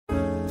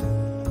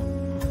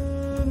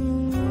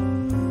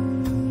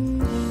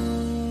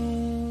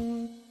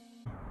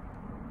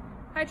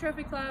Hi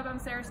Trophy Club, I'm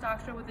Sarah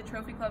Stockstra with the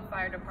Trophy Club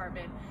Fire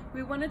Department.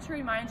 We wanted to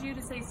remind you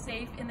to stay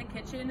safe in the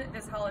kitchen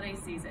this holiday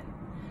season.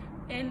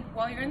 And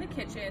while you're in the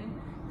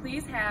kitchen,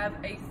 please have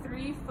a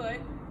 3-foot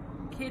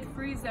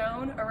kid-free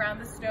zone around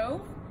the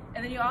stove,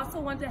 and then you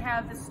also want to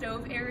have the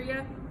stove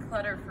area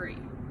clutter-free.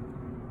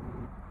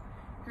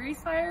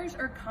 Grease fires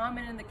are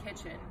common in the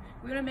kitchen.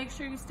 We want to make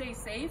sure you stay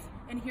safe,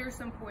 and here are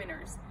some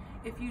pointers.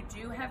 If you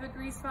do have a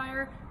grease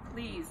fire,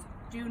 please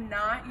do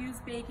not use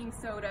baking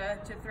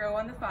soda to throw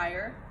on the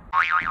fire.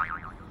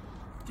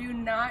 Do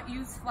not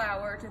use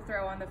flour to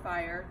throw on the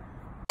fire.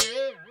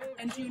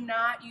 And do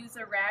not use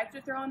a rag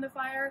to throw on the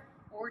fire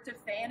or to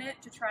fan it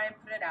to try and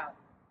put it out.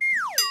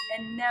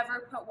 And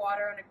never put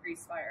water on a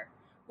grease fire.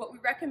 What we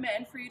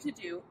recommend for you to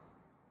do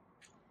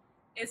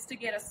is to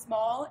get a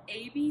small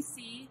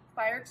ABC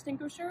fire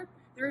extinguisher.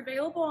 They're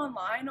available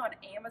online on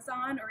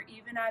Amazon or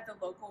even at the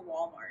local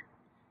Walmart.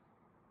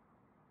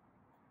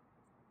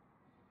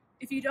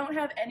 If you don't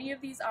have any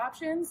of these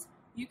options,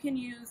 you can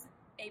use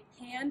a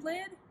pan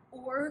lid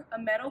or a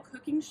metal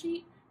cooking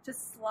sheet to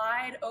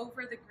slide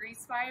over the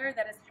grease fire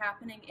that is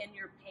happening in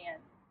your pan.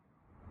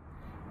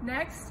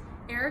 Next,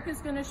 Eric is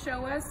going to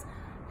show us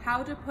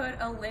how to put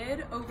a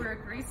lid over a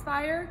grease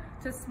fire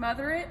to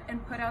smother it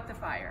and put out the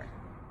fire.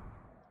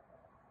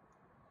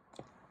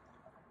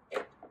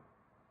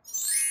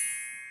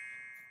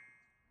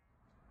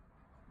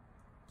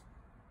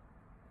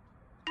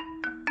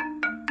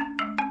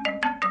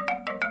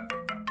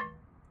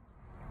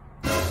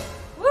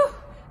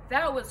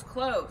 That was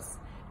close.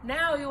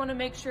 Now you want to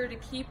make sure to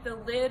keep the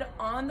lid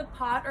on the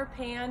pot or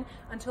pan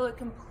until it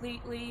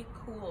completely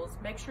cools.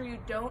 Make sure you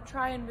don't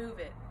try and move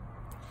it.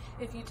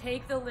 If you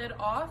take the lid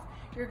off,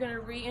 you're going to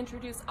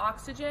reintroduce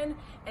oxygen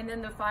and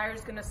then the fire is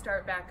going to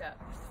start back up.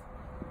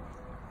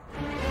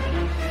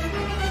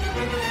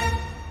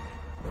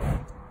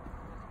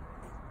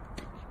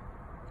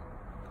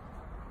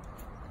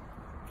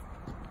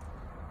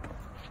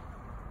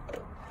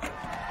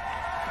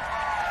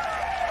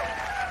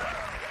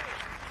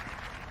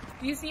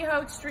 Do you see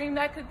how extreme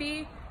that could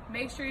be?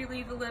 Make sure you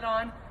leave the lid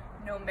on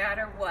no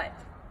matter what.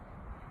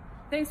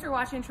 Thanks for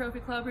watching Trophy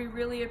Club, we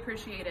really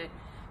appreciate it.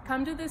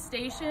 Come to the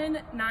station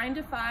 9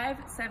 to 5,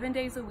 7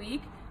 days a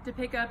week to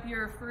pick up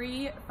your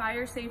free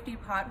fire safety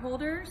pot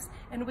holders,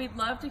 and we'd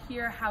love to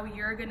hear how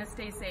you're gonna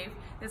stay safe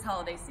this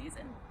holiday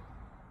season.